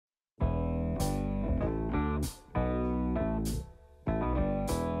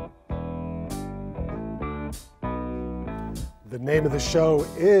The name of the show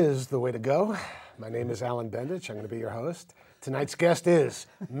is The Way to Go. My name is Alan Bendich. I'm going to be your host. Tonight's guest is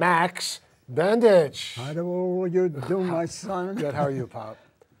Max Bendich. How do you do, my son? Good. How are you, Pop?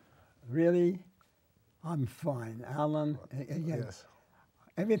 Really? I'm fine. Alan, again, Yes.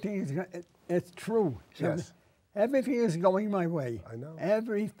 everything is, it's true. Yes. Everything is going my way. I know.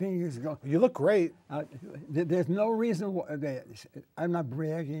 Everything is going. You look great. There's no reason why, I'm not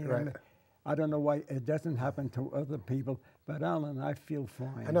bragging. Right. I don't know why it doesn't happen to other people, but Alan, I feel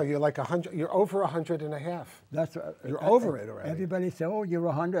fine. I know you're like 100. You're over 100 and a half. That's You're over it already. Everybody say, "Oh, you're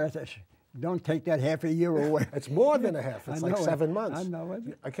 100." I said, "Don't take that half a year away." It's more than a half. It's like 7 months. I know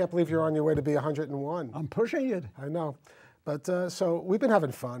it. I can't believe you're on your way to be 101. I'm pushing it. I know. But so we've been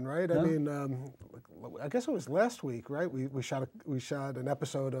having fun, right? Yeah. I mean, I guess it was last week, right? We shot an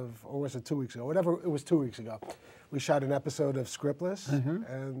episode of, or was it 2 weeks ago? Whatever, it was 2 weeks ago. We shot an episode of Scriptless,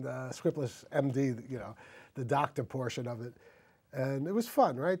 and Scriptless MD, you know, the doctor portion of it. And it was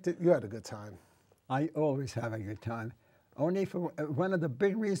fun, right? You had a good time. I always have a good time. Only for one of the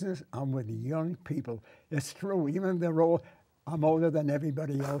big reasons I'm with young people. It's true, even they're old, I'm older than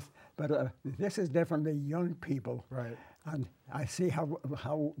everybody else, but this is definitely young people. Right. And I see how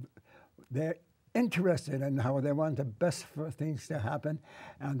they're interested in how they want the best for things to happen,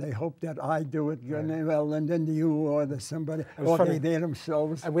 and they hope that I do it good and well, and then you or somebody, or funny. they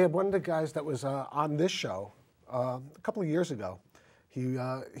themselves. And we had one of the guys that was on this show a couple of years ago.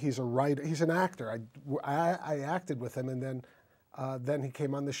 He's a writer. He's an actor. I acted with him, and then he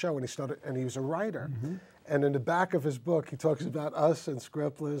came on the show, and he was a writer. And in the back of his book, he talks about us and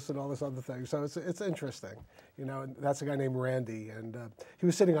Scriptless and all this other thing. So it's interesting, you know. And that's a guy named Randy, and he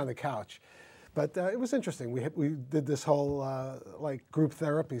was sitting on the couch. But it was interesting. We did this whole like group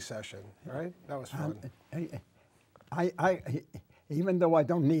therapy session, right? That was fun. I even though I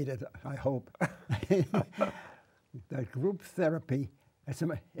don't need it, I hope. That group therapy,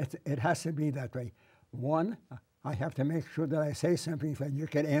 it has to be that way. One, I have to make sure that I say something that you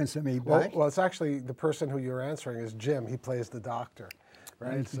can answer me back. Well, it's actually the person who you're answering is Jim. He plays the doctor,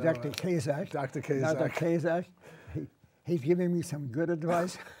 right? It's Dr. Kazak. Dr. Kazak. Dr. Kazak. He's giving me some good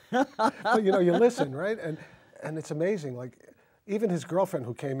advice. Well, you know, you listen, right? And it's amazing. Like, even his girlfriend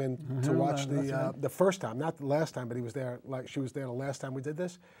who came in to watch the first time, not the last time, but he was there. Like, she was there the last time we did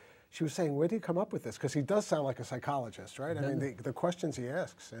this. She was saying, "Where do you come up with this?" Because he does sound like a psychologist, right? I mean, the questions he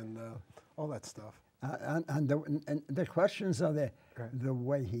asks and all that stuff. And the questions are the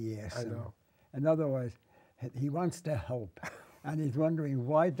way he asks I them. know. In other words, he wants to help. And he's wondering,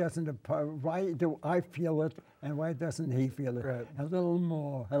 why do I feel it, and why doesn't he feel it? Right. A little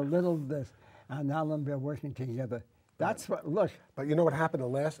more, a little this. And Alan, we're working together. That's what, look. But you know what happened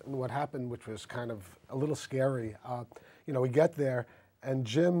what happened, which was kind of a little scary. You know, we get there, and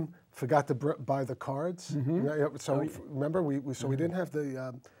Jim forgot to buy the cards. You know, so remember, we didn't have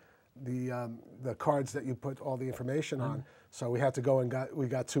the cards that you put all the information on. So we had to go and we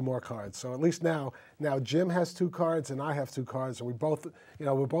got 2 more cards. So at least now Jim has 2 cards and I have 2 cards, and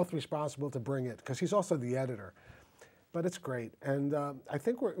we're both responsible to bring it because he's also the editor. But it's great, and I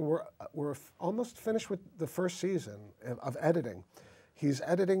think we're almost finished with the first season of editing. He's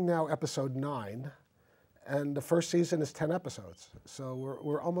editing now episode 9, and the first season is 10 episodes. So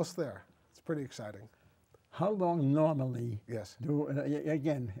we're almost there. It's pretty exciting. How long normally do,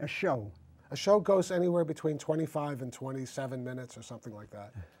 again, a show? A show goes anywhere between 25 and 27 minutes or something like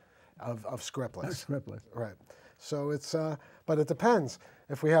that of Scriptless. Scriptless. Right. So it's, but it depends.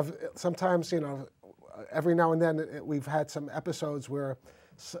 If we have, sometimes, you know, every now and then we've had some episodes where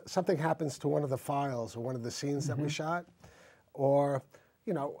something happens to one of the files or one of the scenes that we shot, or,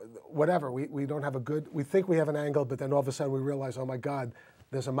 you know, whatever. We don't have we think we have an angle, but then all of a sudden we realize, oh my God,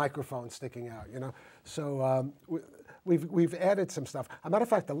 there's a microphone sticking out, you know. So we've added some stuff. As a matter of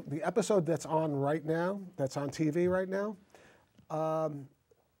fact, the episode that's on right now, that's on TV right now,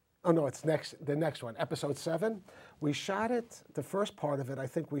 oh no, it's the next one, episode 7. We shot it, the first part of it, I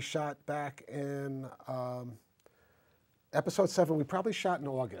think we shot back in episode 7. We probably shot in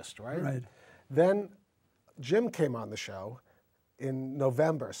August, right? Right. Then Jim came on the show in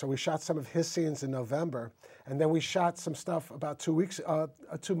November. So we shot some of his scenes in November, and then we shot some stuff about 2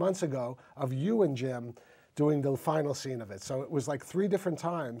 months ago of you and Jim doing the final scene of it. So it was like 3 different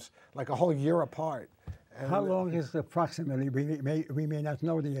times, like a whole year apart. And how long is approximately, we may not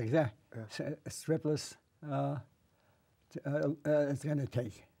know the exact Scriptless it's going to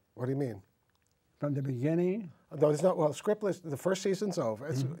take? What do you mean? From the beginning? No, it's not. Well, Scriptless, the first season's over.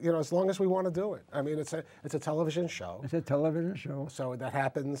 It's, you know, as long as we want to do it. I mean, it's a television show. It's a television show. So that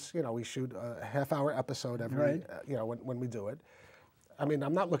happens. You know, we shoot a half-hour episode every. Right. You know, when we do it. I mean,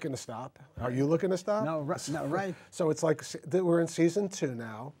 I'm not looking to stop. Are you looking to stop? No, no, right. So it's like we're in season 2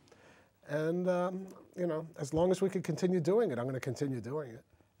 now, and you know, as long as we can continue doing it, I'm going to continue doing it.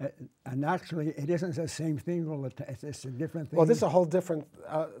 And actually, it isn't the same thing all the time. It's a different thing. Well, this is a whole different.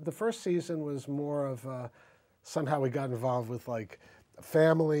 The first season was more of somehow we got involved with like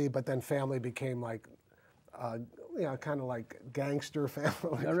family, but then family became like, you know, kind of like gangster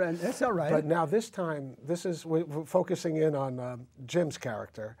family. That's all right. But now this time, we're focusing in on Jim's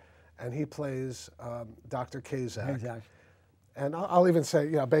character, and he plays Dr. Kazak. Exactly. And I'll even say,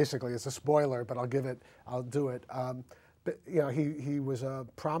 you know, basically it's a spoiler, but I'll do it. But, you know, he was a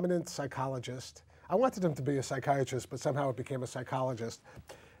prominent psychologist. I wanted him to be a psychiatrist, but somehow it became a psychologist.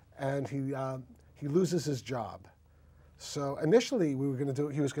 And he loses his job. So initially he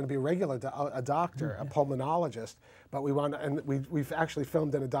was going to be a regular a doctor, a pulmonologist, but we've actually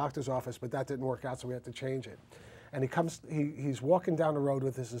filmed in a doctor's office, but that didn't work out, so we had to change it. And he's walking down the road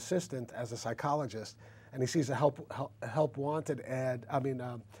with his assistant as a psychologist, and he sees a help wanted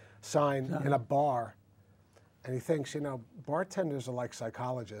sign in a bar. And he thinks, you know, bartenders are like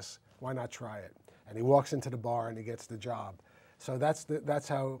psychologists. Why not try it? And he walks into the bar and he gets the job. So that's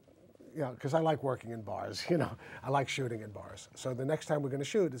how, you know, because I like working in bars. You know, I like shooting in bars. So the next time we're going to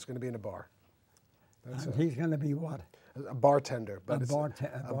shoot, it's going to be in a bar. That's it. He's going to be what? A bartender. But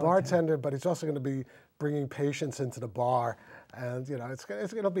a bartender, but he's also going to be bringing patients into the bar, and you know, it's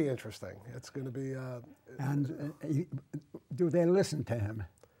going to be interesting. It's going to be. And do they listen to him?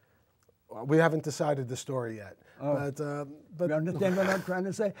 We haven't decided the story yet. Oh. But you understand what I'm trying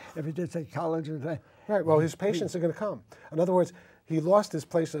to say? If he did psychology, right. Well, his patients are going to come. In other words, he lost his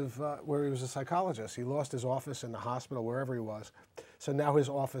place of where he was a psychologist. He lost his office in the hospital, wherever he was. So now his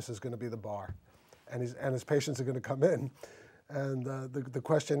office is going to be the bar, and his patients are going to come in. And the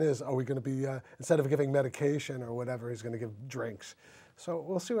question is, are we going to be instead of giving medication or whatever, he's going to give drinks. So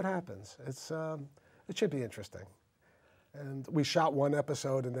we'll see what happens. It should be interesting. And we shot one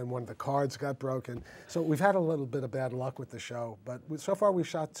episode, and then one of the cards got broken. So we've had a little bit of bad luck with the show, but so far we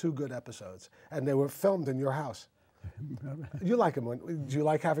shot 2 good episodes, and they were filmed in your house. You like them? Do you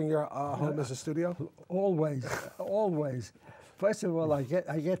like having your home as a studio? Always, always. First of all, I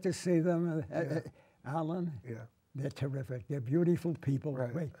get to see them, Alan. Yeah. They're terrific. They're beautiful people.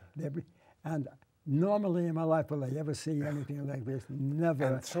 Right. And normally in my life, will I ever see anything like this? Never.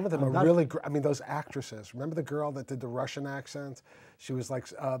 And some of them are really great. I mean, those actresses. Remember the girl that did the Russian accent? She was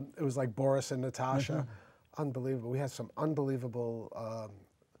like, it was like Boris and Natasha. Unbelievable. We had some unbelievable,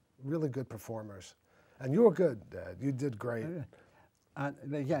 really good performers. And you were good, Dad. You did great. And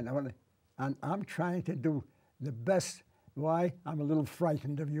again, I'm trying to do the best. Why? I'm a little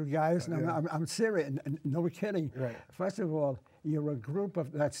frightened of you guys. And I'm serious. No kidding. Right. First of all, you're a group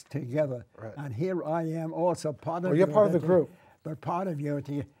that's together. Right. And here I am also part of you. Well, you're part of the group. But part of you.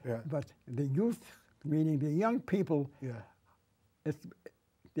 Yeah. But the youth, meaning the young people,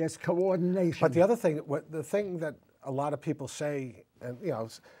 there's coordination. But the other thing, the thing that a lot of people say, and you know,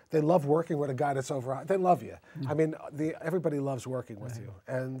 they love working with a guy that's over. They love you. I mean, everybody loves working with you,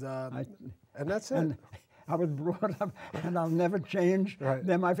 and that's it. And I was brought up, and I'll never change. Right.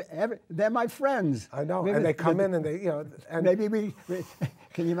 They're my friends. I know, and they come in, and they, you know, and maybe we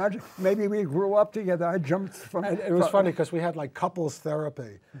can you imagine? Maybe we grew up together. I jumped from. And it was funny because we had like couples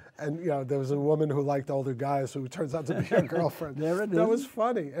therapy, and you know, there was a woman who liked older guys who turns out to be your girlfriend. There it is. That was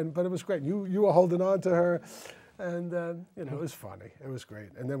funny, but it was great. You were holding on to her, and you know, it was funny. It was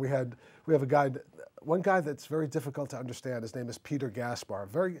great. And then we have a guy, one guy that's very difficult to understand. His name is Peter Gaspar.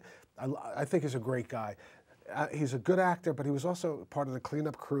 I think he's a great guy. He's a good actor, but he was also part of the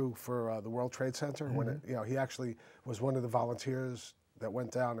cleanup crew for the World Trade Center. When you know, he actually was one of the volunteers that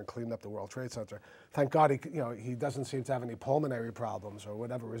went down and cleaned up the World Trade Center. Thank God he doesn't seem to have any pulmonary problems or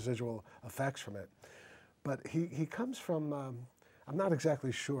whatever residual effects from it. But he comes from I'm not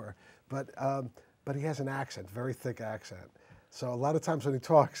exactly sure, but he has an accent, very thick accent. So a lot of times when he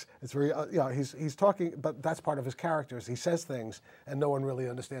talks, it's very, you know, he's talking, but that's part of his characters. He says things, and no one really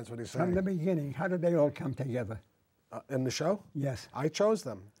understands what he's saying. From the beginning, how did they all come together? In the show? Yes. I chose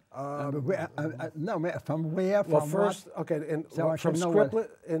them. No, from where? From well, first, what? okay,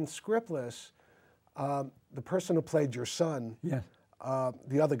 in Scriptless, the person who played your son, yes.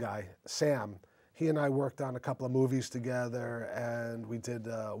 The other guy, Sam, he and I worked on a couple of movies together, and we did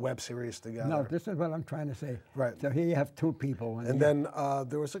a web series together. No, this is what I'm trying to say. Right. So here you have 2 people. And then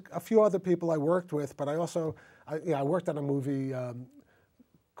there was a few other people I worked with, but I also, I worked on a movie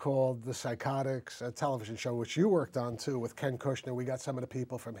called The Psychotics, a television show, which you worked on too, with Ken Kushner. We got some of the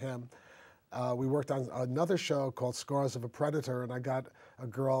people from him. We worked on another show called Scars of a Predator, and I got a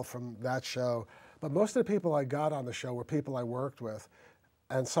girl from that show. But most of the people I got on the show were people I worked with.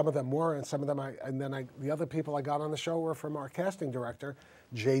 and some of them were, and some of them the other people I got on the show were from our casting director,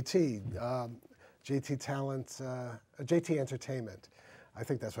 JT, JT Entertainment, I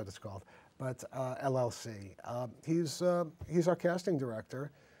think that's what it's called, but LLC. He's our casting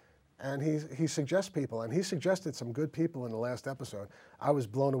director, and he suggests people, and he suggested some good people in the last episode. I was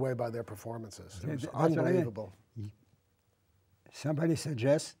blown away by their performances. It was unbelievable. Somebody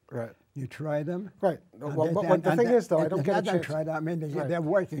suggests, right? You try them, right? Well, the thing is, though, I don't get a chance. Try that. I mean, right. They're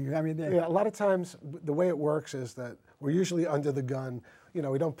working. I mean, yeah. A lot of times, the way it works is that we're usually under the gun. You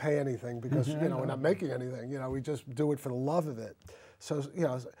know, we don't pay anything because you know we're not making anything. You know, we just do it for the love of it. So you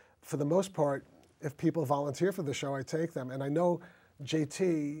know, for the most part, if people volunteer for the show, I take them, and I know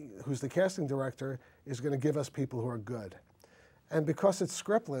JT, who's the casting director, is going to give us people who are good, and because it's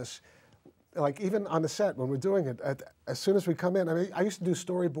scriptless. Like even on the set when we're doing it, as soon as we come in, I mean, I used to do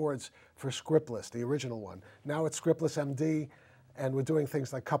storyboards for Scriptless, the original one. Now it's Scriptless MD, and we're doing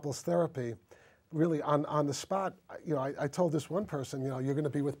things like couples therapy. Really on the spot, you know, I told this one person, you know, you're going to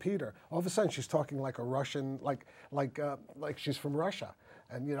be with Peter. All of a sudden, she's talking like a Russian, like she's from Russia,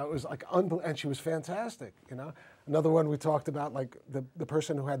 and you know, it was like unbelievable, and she was fantastic. You know, another one we talked about, like the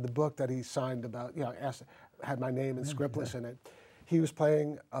person who had the book that he signed about, you know, had my name and Scriptless in it. He was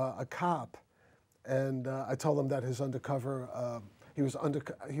playing a cop, and I told him that his undercover, he was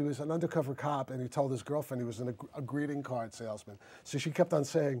an undercover cop, and he told his girlfriend he was a greeting card salesman. So she kept on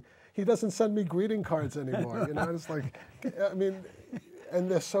saying, he doesn't send me greeting cards anymore. You know, it's like, I mean,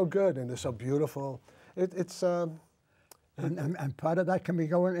 and they're so good and they're so beautiful. It's. And part of that can be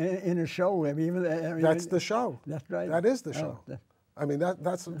going in a show. I mean, that's the show. That's right. That is the show. I mean,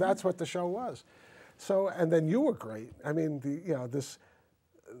 that's what the show was. So, and then you were great. I mean,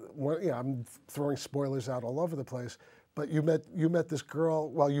 I'm throwing spoilers out all over the place, but you met this girl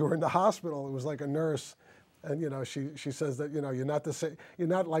while you were in the hospital. It was like a nurse, and you know, she says that, you know, you're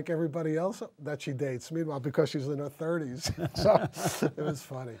not like everybody else that she dates. Meanwhile, because she's in her 30s, so it was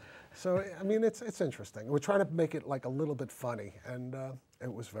funny. So I mean, it's interesting. We're trying to make it like a little bit funny, and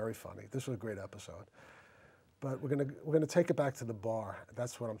it was very funny. This was a great episode. But we're gonna take it back to the bar.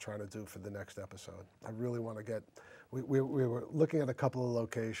 That's what I'm trying to do for the next episode. I really want to get. We were looking at a couple of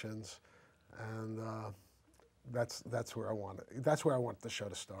locations, and that's where I want it. That's where I want the show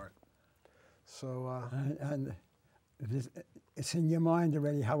to start. So and it's in your mind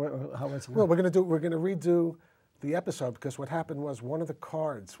already how it's. Well, we're gonna redo the episode because what happened was one of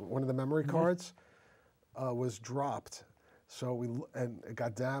the memory cards, was dropped, and it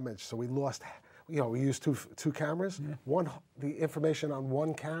got damaged. So we lost. You know, we used two cameras. Yeah. The information on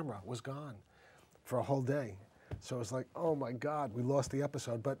one camera was gone for a whole day. So it was like, oh my God, we lost the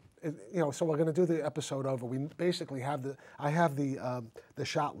episode. But you know, so we're going to do the episode over. We basically I have the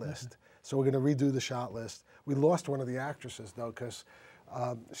shot list. So we're going to redo the shot list. We lost one of the actresses though, because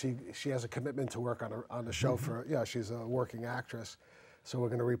she has a commitment to work on the show for she's a working actress. So we're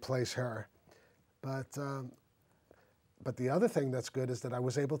going to replace her. But the other thing that's good is that I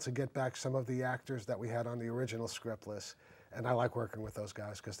was able to get back some of the actors that we had on the original script list, and I like working with those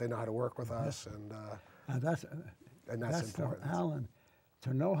guys because they know how to work with us, and that's important. Alan,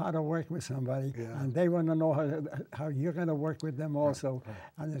 to know how to work with somebody, and they want to know how you're going to work with them also,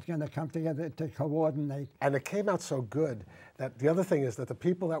 and it's going to come together to coordinate. And it came out so good that the other thing is that the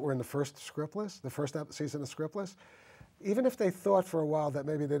people that were in the first script list, the first season of script list, even if they thought for a while that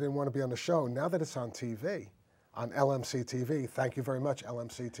maybe they didn't want to be on the show, now that it's on TV, on LMC TV. Thank you very much,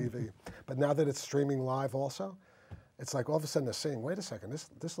 LMC TV. But now that it's streaming live also, it's like all of a sudden they're saying, wait a second,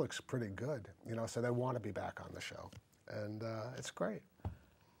 this looks pretty good. You know, so they want to be back on the show. And it's great.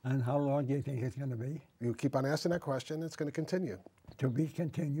 And how long do you think it's going to be? You keep on asking that question, it's going to continue. To be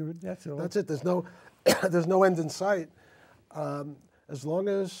continued, that's all. That's it. There's no, there's no end in sight. As long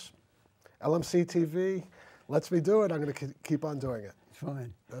as LMC TV lets me do it, I'm going to keep on doing it.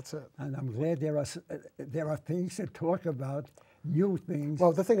 Fine. That's it. And I'm glad there are things to talk about, new things.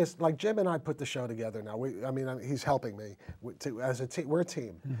 Well, the thing is, like Jim and I put the show together now. He's helping me as a team. We're a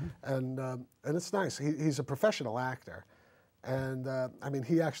team, and it's nice. He's a professional actor, and I mean,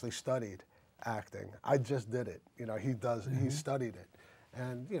 he actually studied acting. I just did it. You know, he does. He studied it,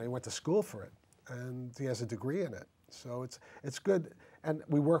 and you know, he went to school for it, and he has a degree in it. So it's good. And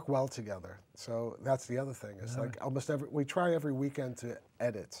we work well together. So that's the other thing. It's like we try every weekend to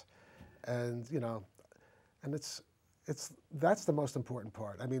edit, and you know, and that's the most important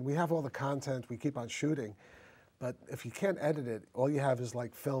part. I mean, we have all the content, we keep on shooting, but if you can't edit it, all you have is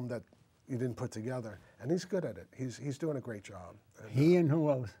like film that you didn't put together. And he's good at it. He's doing a great job. And, he and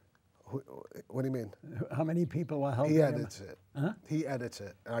who else? What do you mean? How many people are helping He him? edits it. Huh? He edits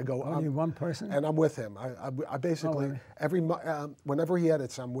it, and I go. Only one person? And I'm with him. I basically whenever he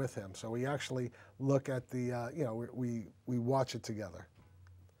edits, I'm with him. So we actually look at the we watch it together.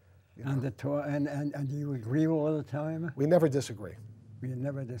 And the tour, and you agree all the time? We never disagree. We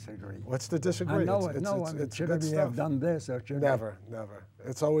never disagree. What's the disagree? I know it. Should we have done this or should never.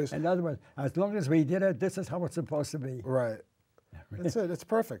 It's always. In other words, as long as we did it, this is how it's supposed to be. Right. That's it. It's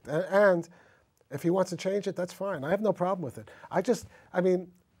perfect. And if he wants to change it, that's fine. I have no problem with it.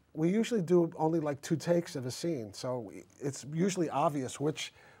 We usually do only like 2 takes of a scene, so it's usually obvious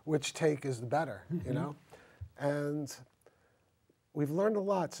which take is the better, you know? And we've learned a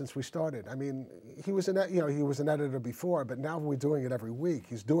lot since we started. I mean, he was an editor before, but now we're doing it every week.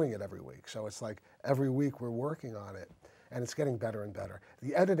 He's doing it every week. So it's like every week we're working on it, and it's getting better and better.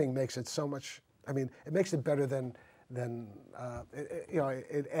 The editing makes it so much, it makes it better than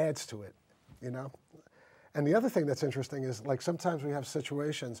it adds to it, you know? And the other thing that's interesting is, like, sometimes we have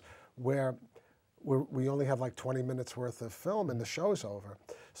situations where we only have like 20 minutes worth of film and the show's over.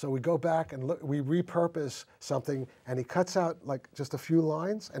 So we go back and look, we repurpose something, and he cuts out like just a few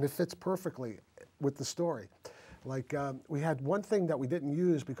lines, and it fits perfectly with the story. Like, we had one thing that we didn't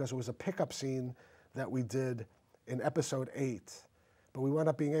use because it was a pickup scene that we did in episode 8, but we wound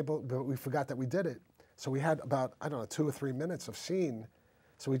up but we forgot that we did it. So we had about, 2 or 3 minutes of scene.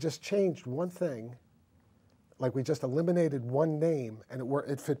 So we just changed one thing. Like, we just eliminated one name, and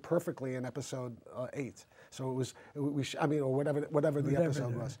it fit perfectly in episode 8. So it was, or whatever the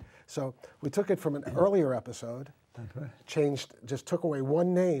episode was. So we took it from an earlier episode, just took away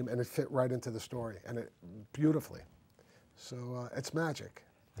one name, and it fit right into the story, and it beautifully. So it's magic.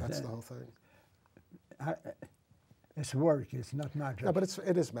 That's the whole thing. It's work. It's not magic. No, but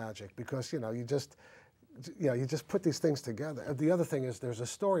it is magic because you just put these things together. And the other thing is there's a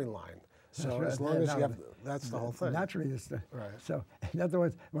storyline. So as long as you have, that's the whole thing. Naturally, it's right. So in other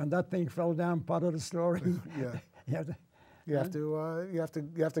words, when that thing fell down, part of the story, you have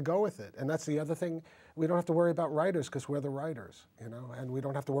to go with it. And that's the other thing. We don't have to worry about writers because we're the writers, and we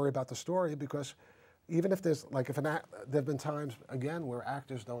don't have to worry about the story because even if there's like there've been times again where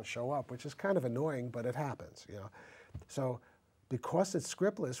actors don't show up, which is kind of annoying, but it happens, So because it's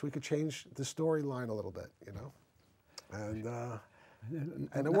scriptless, we could change the storyline a little bit, and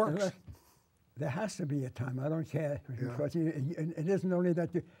it works. There has to be a time. I don't care because it isn't only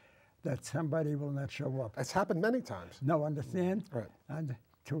that somebody will not show up. It's happened many times. No, understand? Right. And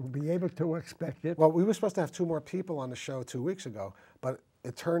to be able to expect it. Well, we were supposed to have 2 more people on the show 2 weeks ago, but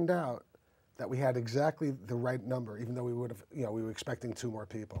it turned out that we had exactly the right number, even though we were expecting 2 more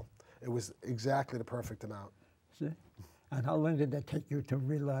people. It was exactly the perfect amount. See? And how long did that take you to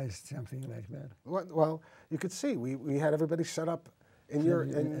realize something like that? Well, you could see we had everybody set up in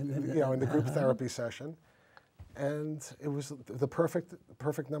in the group therapy session, and it was the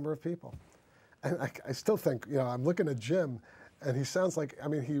perfect number of people. And I still think, I'm looking at Jim, and he sounds like,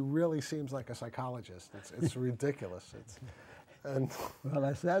 he really seems like a psychologist. It's ridiculous. Well,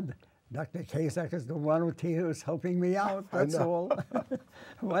 I said, Dr. Kazak is the one who's helping me out, that's all.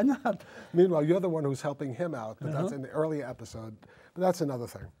 Why not? Meanwhile, you're the one who's helping him out, but that's in the earlier episode. But that's another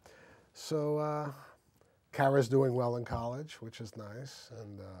thing. So Kara's doing well in college, which is nice.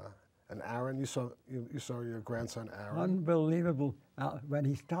 And Aaron, you saw your grandson Aaron. Unbelievable. When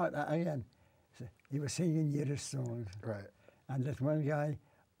he started, again, he was singing Yiddish songs. Right. And this one guy,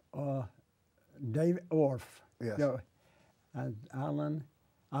 Dave Orff. Yes. And Alan,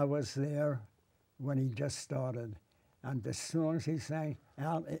 I was there when he just started, and the songs he sang,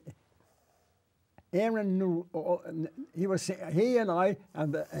 Aaron knew. He and I,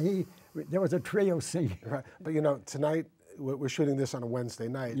 and there was a trio singing. Right, but tonight we're shooting this on a Wednesday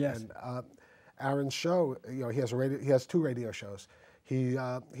night, yes. And Aaron's show, he has 2 radio shows.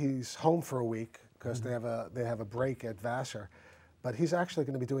 He's home for a week because they have a break at Vassar, but he's actually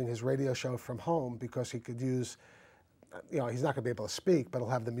going to be doing his radio show from home because he could use. He's not going to be able to speak, but he'll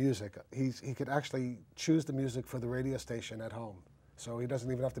have the music. He could actually choose the music for the radio station at home. So he doesn't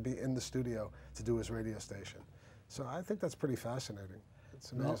even have to be in the studio to do his radio station. So I think that's pretty fascinating.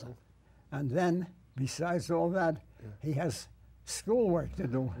 It's amazing. Well, and then, besides all that, he has schoolwork to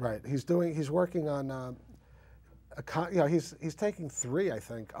do. Right. He's working on, he's taking 3, I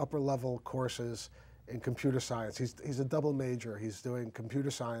think, upper-level courses in computer science. He's a double major. He's doing computer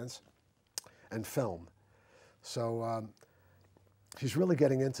science and film. So he's really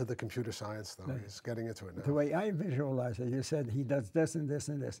getting into the computer science, though. He's getting into it now. The way I visualize it, you said he does this and this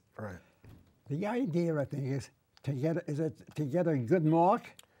and this. Right. The idea, I think, is to get a good mark.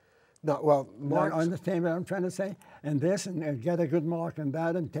 No, well, Mark, understand what I'm trying to say? And this, and get a good mark in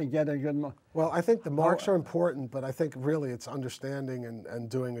that, and get a good mark. Well, I think the marks are important, but I think really it's understanding and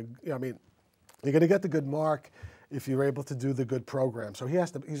doing I mean, you're going to get the good mark if you're able to do the good program. So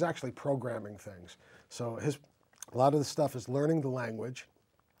he's actually programming things. So a lot of the stuff is learning the language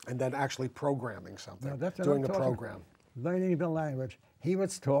and then actually programming something, No, that's what doing I'm a talking program. Learning the language. He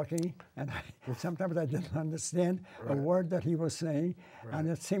was talking, and sometimes I didn't understand a word that he was saying, and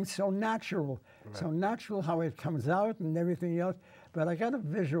it seemed so natural. So natural how it comes out and everything else. But I got to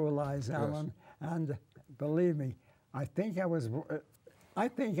visualize, Alan, and believe me, I think I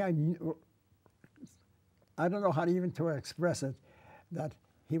knew, I don't know how to even to express it, that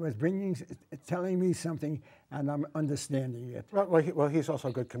he was telling me something, and I'm understanding it. Well, he's also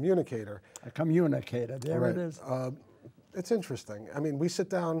a good communicator. A communicator, there it is. It's interesting. I mean, we sit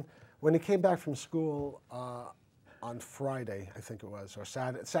down, when he came back from school on Friday, I think it was, or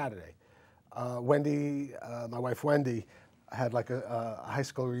Saturday, Wendy, my wife Wendy, had like a high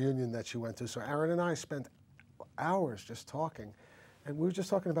school reunion that she went to. So Aaron and I spent hours just talking, and we were just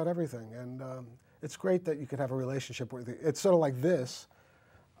talking about everything. And it's great that you could have a relationship with it. It's sort of like this,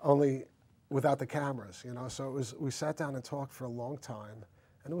 only without the cameras, you know. So we sat down and talked for a long time.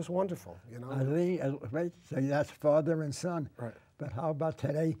 And it was wonderful, you know. Right, so that's father and son. Right. But how about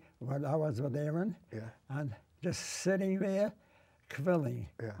today, when I was with Aaron, and just sitting there, quilling.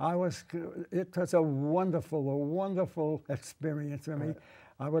 It was a wonderful experience for me.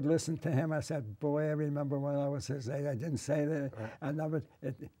 I would listen to him. I said, boy, I remember when I was his age, I didn't say that. And I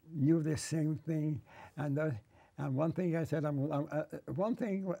knew the same thing. And one thing I said, one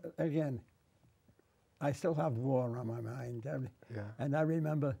thing, again, I still have war on my mind. And I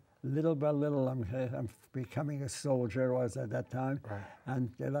remember little by little, I'm becoming a soldier, was at that time,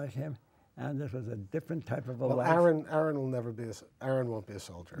 and like him. And it was a different type of a life. Aaron will never be. Aaron won't be a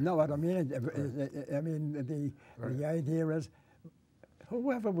soldier. No, what I mean, the idea is,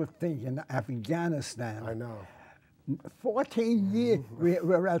 whoever would think in Afghanistan. I know. 14 years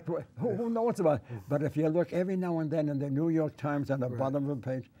we're at. Who knows about it? But if you look every now and then in the New York Times on the bottom of the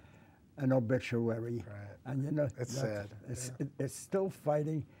page, an obituary, and you know it's sad. It's still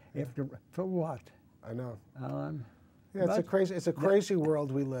fighting for what? I know. Yeah, it's a crazy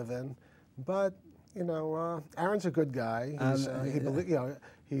world we live in, but you know, Aaron's a good guy.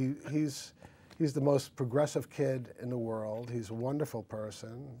 He's the most progressive kid in the world. He's a wonderful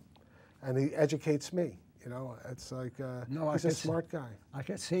person, and he educates me. You know, it's like he's a smart guy. I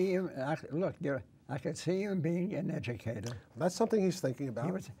could see him. I could see him being an educator. That's something he's thinking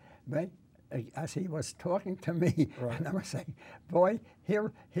about. As he was talking to me, and I was saying, boy,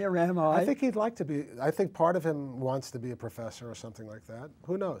 here am I. I think he'd like to be, I think part of him wants to be a professor or something like that.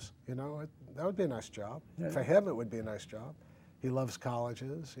 Who knows? You know, that would be a nice job. For him, it would be a nice job. He loves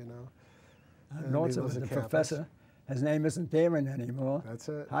colleges, you know. And also as a professor, his name isn't Darren anymore. That's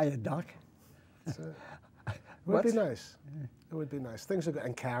it. Hiya, Doc. That's it. It would be nice. It would be nice. Things are good.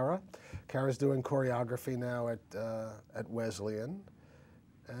 And Kara's doing choreography now at Wesleyan.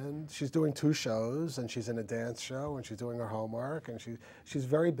 And she's doing 2 shows, and she's in a dance show, and she's doing her homework, and she's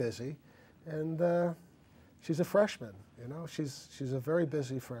very busy, and she's a freshman. You know, she's a very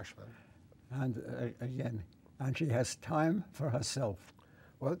busy freshman. And again, and she has time for herself.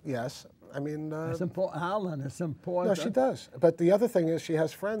 Well, yes. I mean, it's important, Alan. It's important. No, she does. But the other thing is, she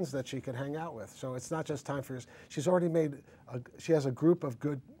has friends that she can hang out with. So it's not just time for. She's already made. She has a group of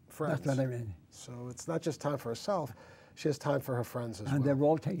good friends. That's what I mean. So it's not just time for herself. She has time for her friends as well. And they're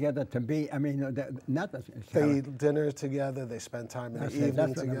all together to be, not that. They eat dinner together, they spend time in the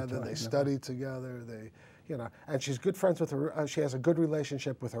evening together, they study together, and she's good friends with her, she has a good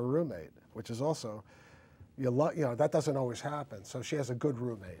relationship with her roommate, which is also, that doesn't always happen. So she has a good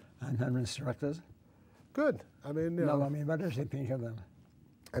roommate. And her instructors? Good. I mean, what does she think of them?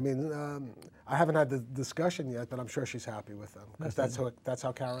 I mean, I haven't had the discussion yet, but I'm sure she's happy with them. Because that's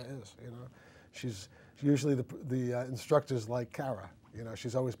how Kara is, you know. She's usually the instructors like Kara. You know,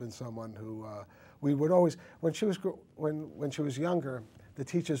 she's always been someone who we would always when she was younger, the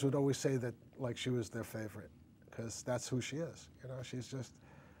teachers would always say that like she was their favorite because that's who she is. You know, she's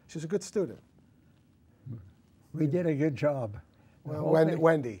a good student. We did a good job. Well,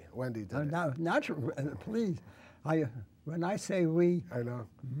 Wendy did. Please, when I say we, I know.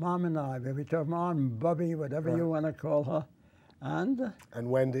 Mom and I, we talk Mom, Bubby, whatever you want to call her. And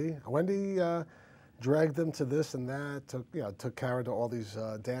Wendy dragged them to this and that. Took Kara to all these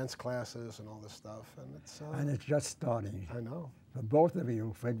dance classes and all this stuff, and it's just starting. I know. For both of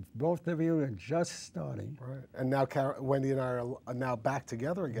you, are just starting. Right, and now Wendy and I are now back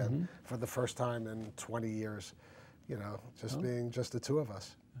together again for the first time in 20 years. You know, being just the 2 of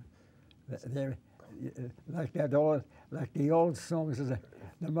us. They're, like the old songs, the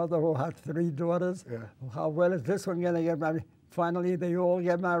mother who had 3 daughters. Yeah. How well is this one going to get married? Finally, they all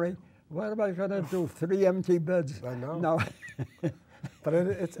get married. What am I going to do? 3 empty beds. I know. No. But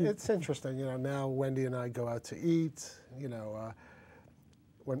it's interesting, you know. Now Wendy and I go out to eat. You know,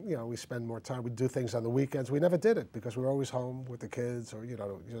 when we spend more time, we do things on the weekends. We never did it because we were always home with the kids, or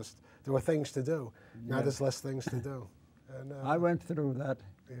just there were things to do. Now there's less things to do. And, I went through that.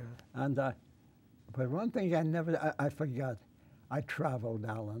 Yeah. And but one thing I forgot. I traveled,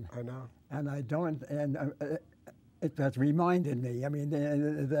 Alan. I know. And I don't. And it has reminded me. I mean,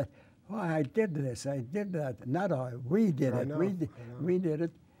 I did this, I did that. Not I, we did it. We did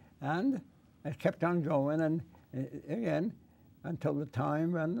it, and it kept on going. And again, until the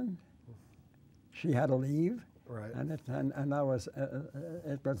time when she had to leave. Right. And I was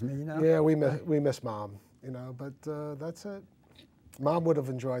it was me now. Yeah, we miss Mom. But that's it. Mom would have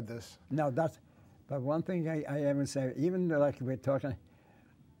enjoyed this. No, that's. But one thing I haven't said, even like we're talking,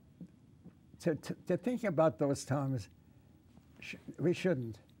 to think about those times, we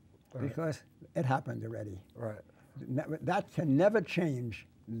shouldn't, right. Because it happened already. Right. That can never change.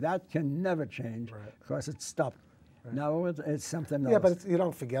 That can never change, right. Because it stopped. Right. Now it's something else. Yeah, but you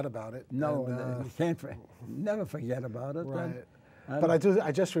don't forget about it. No, you can't never forget about it. Right. But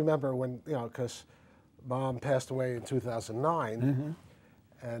I just remember when, because Mom passed away in 2009, mm-hmm.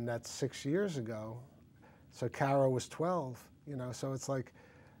 and that's 6 years ago. So Cara was 12, so it's like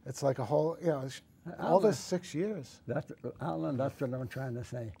a whole, all this 6 years. Alan, that's what I'm trying to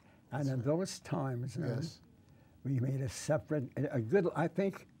say. And in those times, yes. We made a good, I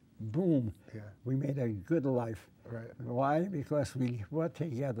think, boom, yeah. We made a good life. Right. Why? Because we were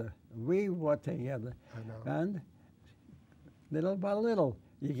together. We were together. I know. And little by little,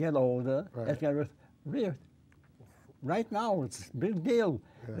 you get older. Right. Right now, it's a big deal.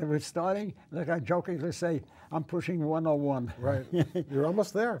 Yeah. We're starting, like I jokingly say, I'm pushing 101. Right. You're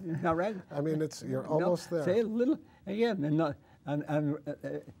almost there. All right. I mean, you're almost there. Say a little, again, and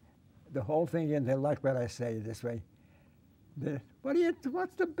the whole thing, and they like what I say this way.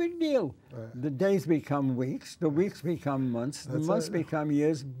 What's the big deal? Right. The days become weeks, the weeks become months, the months become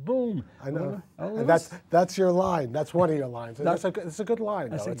years, boom. I know. And that's your line. That's one of your lines. It's a good line,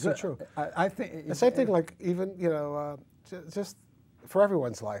 though. It's true. I think the same thing, like even, just for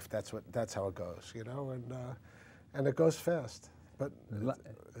everyone's life, that's how it goes, and it goes fast. But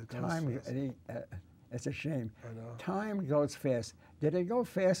time, it's a shame. I know. Time goes fast. Did it go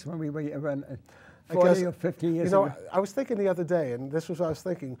fast when we were 40 or 50 years ago? I was thinking the other day, and this was what I was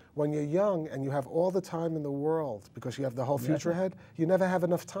thinking, when you're young and you have all the time in the world because you have the whole future ahead, you never have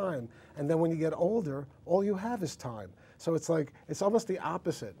enough time. And then when you get older, all you have is time. So it's like, it's almost the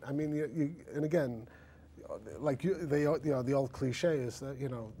opposite. I mean, and again, like the old cliche is that,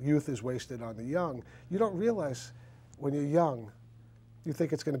 youth is wasted on the young. You don't realize when you're young, you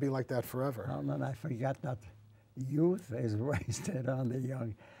think it's going to be like that forever. Oh, and I forgot that youth is wasted on the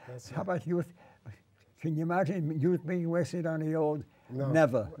young. How about youth? Can you imagine youth being wasted on the old? No.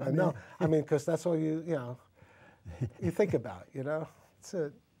 Never. No. I mean, because that's all you think about, That's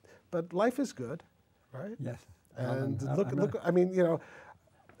it. But life is good, right? Yes. And look, I mean,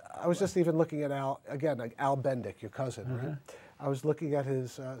 I was just even looking at Al Bendich, your cousin, right? I was looking at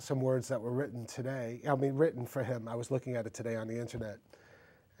his, some words that were written today. I mean, written for him. I was looking at it today on the internet.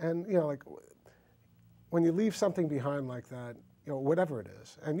 And, like, when you leave something behind like that, whatever it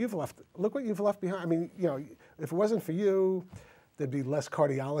is, and look what you've left behind. I mean, if it wasn't for you, there'd be less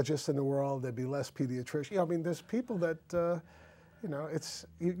cardiologists in the world, there'd be less pediatricians. I mean, there's people that,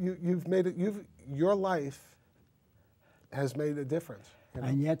 you've made it, your life has made a difference.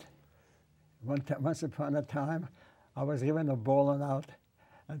 And yet, once upon a time, I was given a bowling out.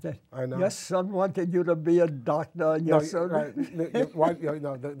 And said, I know. Your son wanted you to be a doctor, and your son... Right.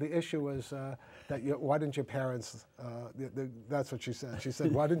 The issue was why didn't your parents, that's what she said. She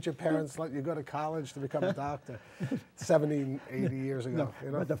said, why didn't your parents let you go to college to become a doctor 70, 80 years ago?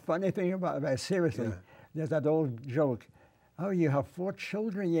 No, but the funny thing about it, seriously, there's that old joke. Oh, you have 4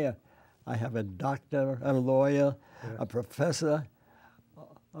 children? Yeah. I have a doctor, a lawyer, a professor,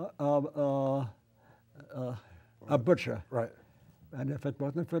 a butcher. Right. And if it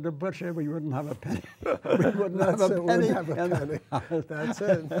wasn't for the butcher, we wouldn't have a penny. We wouldn't have a penny. We wouldn't have a penny. That's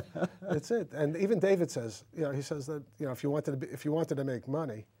it. That's it. And even David says, he says that, if you wanted to make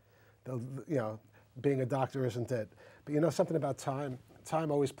money, being a doctor isn't it. But something about time.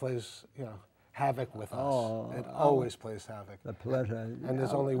 Time always plays, havoc with us. It always plays havoc. The pleasure. And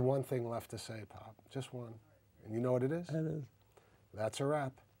there's only one thing left to say, Pop. Just one. And you know what it is? It is. That's a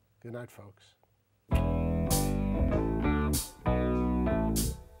wrap. Good night, folks.